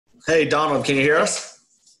Hey, Donald, can you hear us?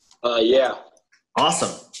 Yeah, of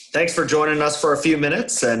Awesome. Thanks for joining us for a few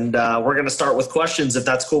minutes, and we're going to start with questions if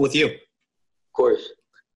that's cool with you. course.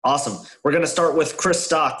 Awesome. We're going to start with Chris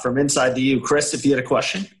Stock from Inside the U. Chris, if you had a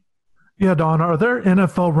question. Yeah, Don, are there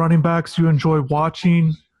NFL running backs you enjoy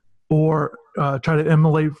watching or try to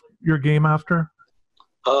emulate your game after?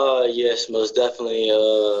 Yes, most definitely.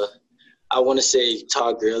 I want to say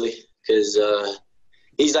Todd Gurley because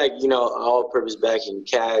he's like an all-purpose back in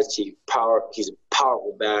catch. He's a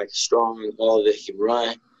powerful back, strong, all of it. He can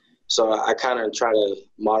run. So I kind of try to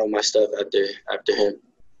model my stuff after him.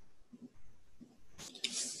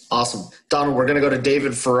 Awesome. Donald, we're going to go to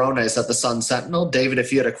David Ferrones at the Sun Sentinel. David,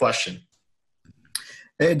 if you had a question.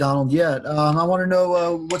 Hey, Donald. Yeah, I want to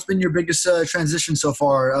know what's been your biggest transition so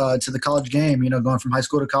far to the college game, going from high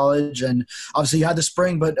school to college. And obviously you had the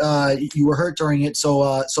spring, but you were hurt during it,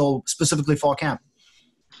 so specifically fall camp.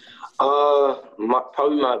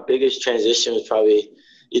 Probably my biggest transition was probably,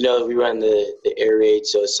 we run the air raid,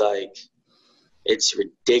 so it's like it's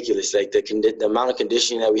ridiculous. Like the amount of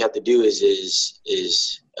conditioning that we have to do is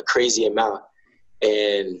a crazy amount.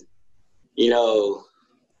 And,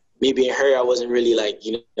 me being hurt, I wasn't really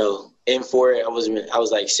in for it. I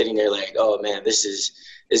was like sitting there like, oh man, it's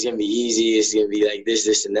going to be easy. It's going to be like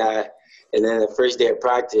this and that. And then the first day of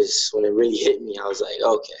practice, when it really hit me, I was like,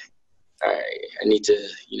 okay, all right, I need to,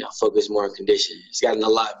 focus more on conditioning. It's gotten a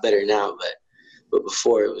lot better now, but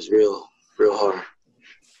before it was real hard.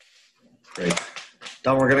 Great.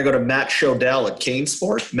 Don, we're going to go to Matt Shodell at Kane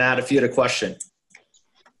Sport. Matt, if you had a question.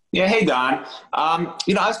 Yeah, hey, Don. I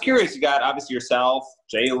was curious. You got obviously yourself,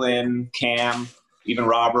 Jalen, Cam, even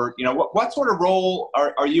Robert. What sort of role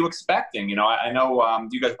are you expecting? I know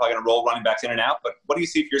you guys are probably going to roll running backs in and out, but what do you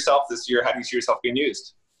see for yourself this year? How do you see yourself being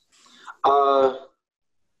used?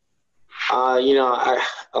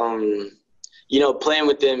 Playing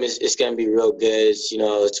with them is going to be real good.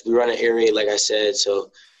 We run an air raid, like I said,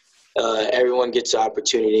 so everyone gets the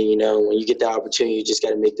opportunity. When you get the opportunity, you just got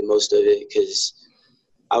to make the most of it because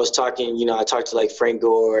I talked to like Frank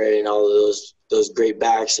Gore and all of those great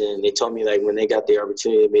backs, and they told me like when they got the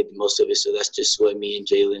opportunity, they made the most of it. So that's just what me and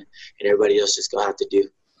Jalen and everybody else is gonna have to do.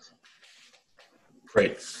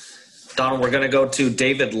 Great. Donald, we're going to go to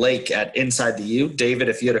David Lake at Inside the U. David,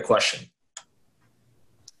 if you had a question.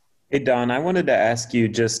 Hey, Don, I wanted to ask you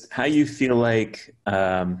just how you feel like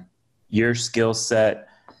your skill set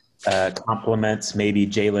complements maybe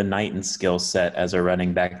Jalen Knighton's skill set as a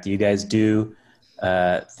running back. Do you guys do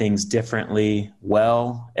things differently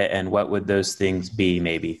well, and what would those things be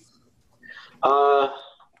maybe? I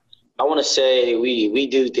want to say we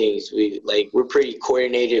do things. We're pretty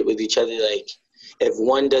coordinated with each other. Like if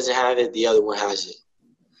one doesn't have it, the other one has it.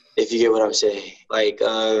 If you get what I'm saying. Like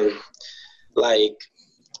I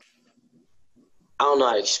don't know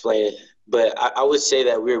how to explain it, but I would say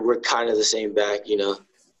that we're kind of the same back.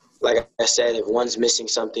 Like I said, if one's missing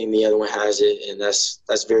something, the other one has it, and that's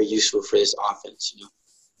very useful for this offense.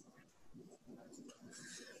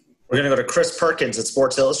 We're going to go to Chris Perkins at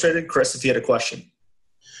Sports Illustrated. Chris, if you had a question.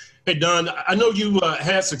 Hey, Don, I know you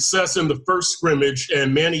had success in the first scrimmage,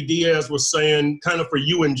 and Manny Diaz was saying kind of for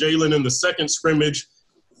you and Jalen in the second scrimmage,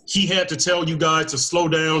 he had to tell you guys to slow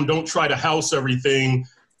down, don't try to house everything,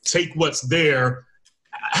 take what's there.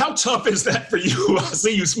 How tough is that for you? I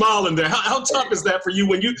see you smiling there. How tough is that for you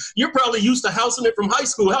when you're probably used to housing it from high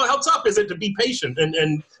school? How tough is it to be patient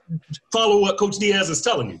and follow what Coach Diaz is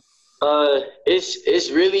telling you?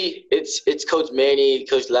 It's Coach Manny,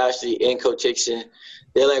 Coach Lashley, and Coach Hickson.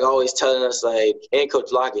 They're like always telling us and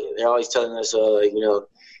Coach Lockett. They're always telling us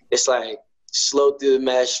it's like slow through the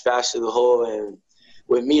mesh, fast through the hole. And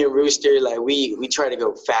with me and Rooster, we try to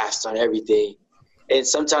go fast on everything. And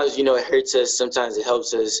sometimes, it hurts us. Sometimes it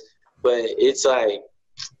helps us. But it's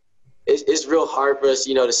it's real hard for us,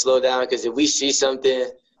 to slow down because if we see something,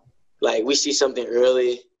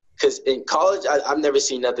 early. Because in college, I've never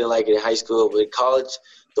seen nothing like it in high school. But in college,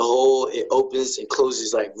 it opens and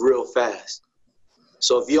closes real fast.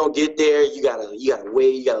 So if you don't get there, you gotta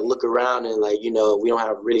wait. You gotta look around and we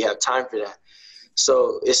don't really have time for that.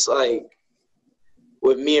 So it's like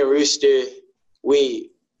with me and Rooster, we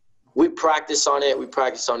practice on it. We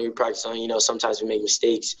practice on it. Sometimes we make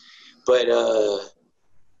mistakes. But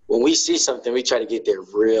when we see something, we try to get there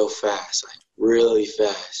real fast, really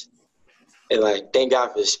fast. And, thank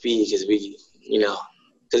God for the speed because we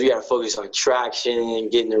got to focus on traction,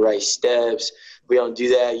 getting the right steps. We don't do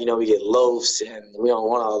that. We get loafs, and we don't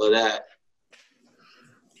want all of that.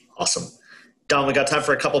 Awesome. Don, we got time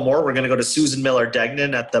for a couple more. We're going to go to Susan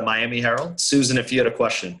Miller-Degnan at the Miami Herald. Susan, if you had a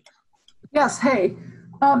question. Yes, hey.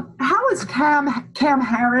 How is Cam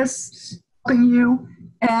Harris helping you?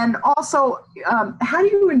 And also, how do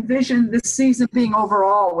you envision this season being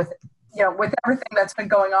overall with everything that's been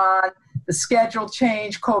going on, the schedule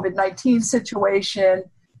change, COVID-19 situation?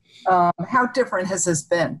 How different has this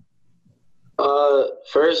been?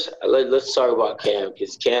 First, let's talk about Cam,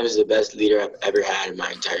 because Cam is the best leader I've ever had in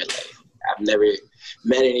my entire life. I've never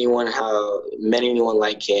met anyone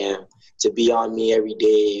like Cam to be on me every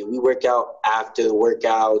day. We work out after the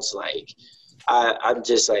workouts. Like, I'm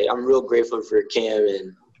real grateful for Cam,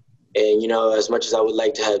 and as much as I would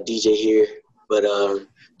like to have DJ here, but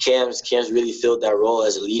Cam's really filled that role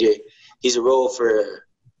as a leader. He's a role for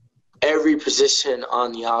every position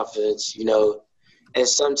on the offense, and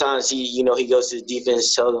sometimes he goes to the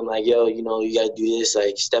defense, tell them like, yo, you gotta do this,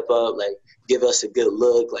 like step up, like give us a good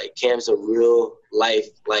look. Like Cam's a real life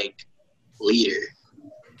like leader,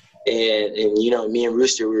 and me and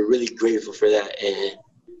Rooster were really grateful for that, and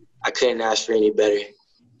I couldn't ask for any better.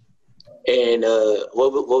 And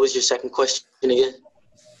what was your second question again?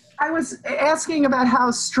 I was asking about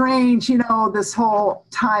how strange, this whole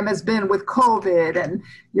time has been with COVID and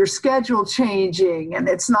your schedule changing, and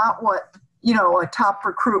it's not what, a top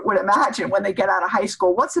recruit would imagine when they get out of high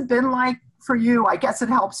school. What's it been like for you? I guess it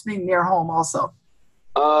helps being near home also.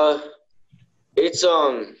 It's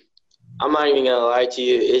I'm not even gonna lie to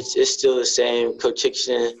you. It's still the same. Coach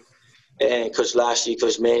Hickson and Coach Lashley,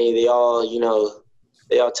 Coach Manny, they all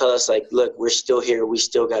tell us like, look, we're still here. We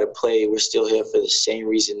still got to play. We're still here for the same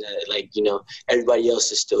reason that everybody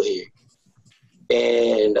else is still here.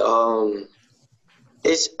 And I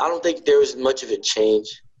don't think there was much of a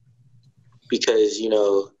change because,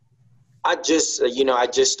 I just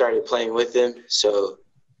started playing with him. So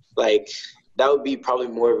like that would be probably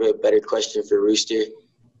more of a better question for Rooster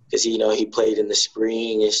because, he played in the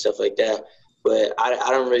spring and stuff like that. But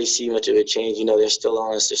I don't really see much of a change. They're still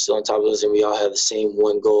on us. They're still on top of us, and we all have the same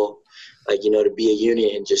one goal, to be a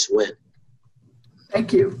unit and just win.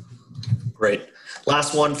 Thank you. Great.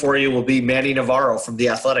 Last one for you will be Manny Navarro from The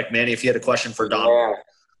Athletic. Manny, if you had a question for Donald. Yeah.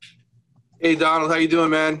 Hey, Donald. How you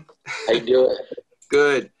doing, man? How you doing?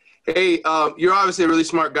 Good. Hey, you're obviously a really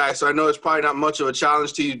smart guy, so I know it's probably not much of a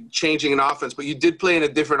challenge to you changing an offense, but you did play in a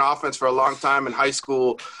different offense for a long time in high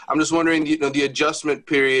school. I'm just wondering, the adjustment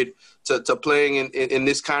period to playing in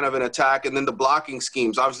this kind of an attack and then the blocking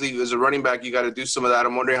schemes. Obviously, as a running back, you got to do some of that.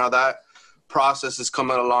 I'm wondering how that process is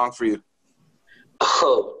coming along for you.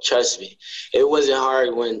 Oh, trust me. It wasn't hard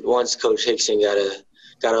once Coach Hickson got a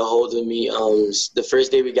hold of me. The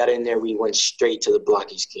first day we got in there, we went straight to the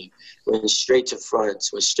blocking scheme. Went straight to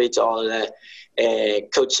fronts, went straight to all of that.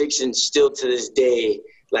 And Coach Hickson still to this day,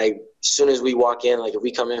 like as soon as we walk in, like if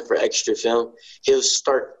we come in for extra film, he'll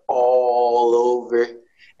start all over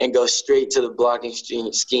and go straight to the blocking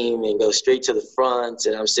scheme and go straight to the fronts.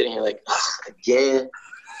 And I'm sitting here like, again?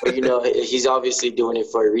 But, he's obviously doing it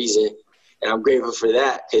for a reason. And I'm grateful for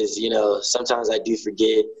that because, sometimes I do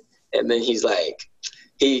forget. And then he's like,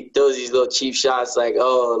 he throws these little cheap shots like,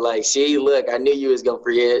 oh, like, see, look, I knew you was going to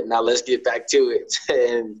forget. Now let's get back to it.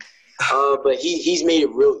 And but he's made it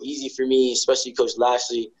real easy for me, especially Coach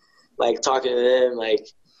Lashley. Like, talking to them, like,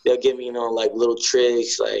 they'll give me, like, little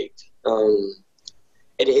tricks, like, and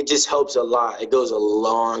it just helps a lot. It goes a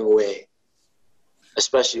long way,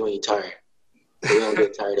 especially when you're tired. We don't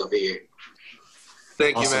get tired over here.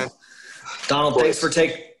 Thank you, man. Donald, thanks for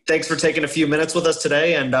taking a few minutes with us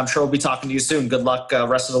today, and I'm sure we'll be talking to you soon. Good luck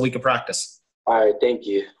rest of the week of practice. All right, thank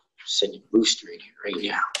you. Sending Booster in here right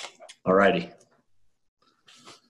now. All righty.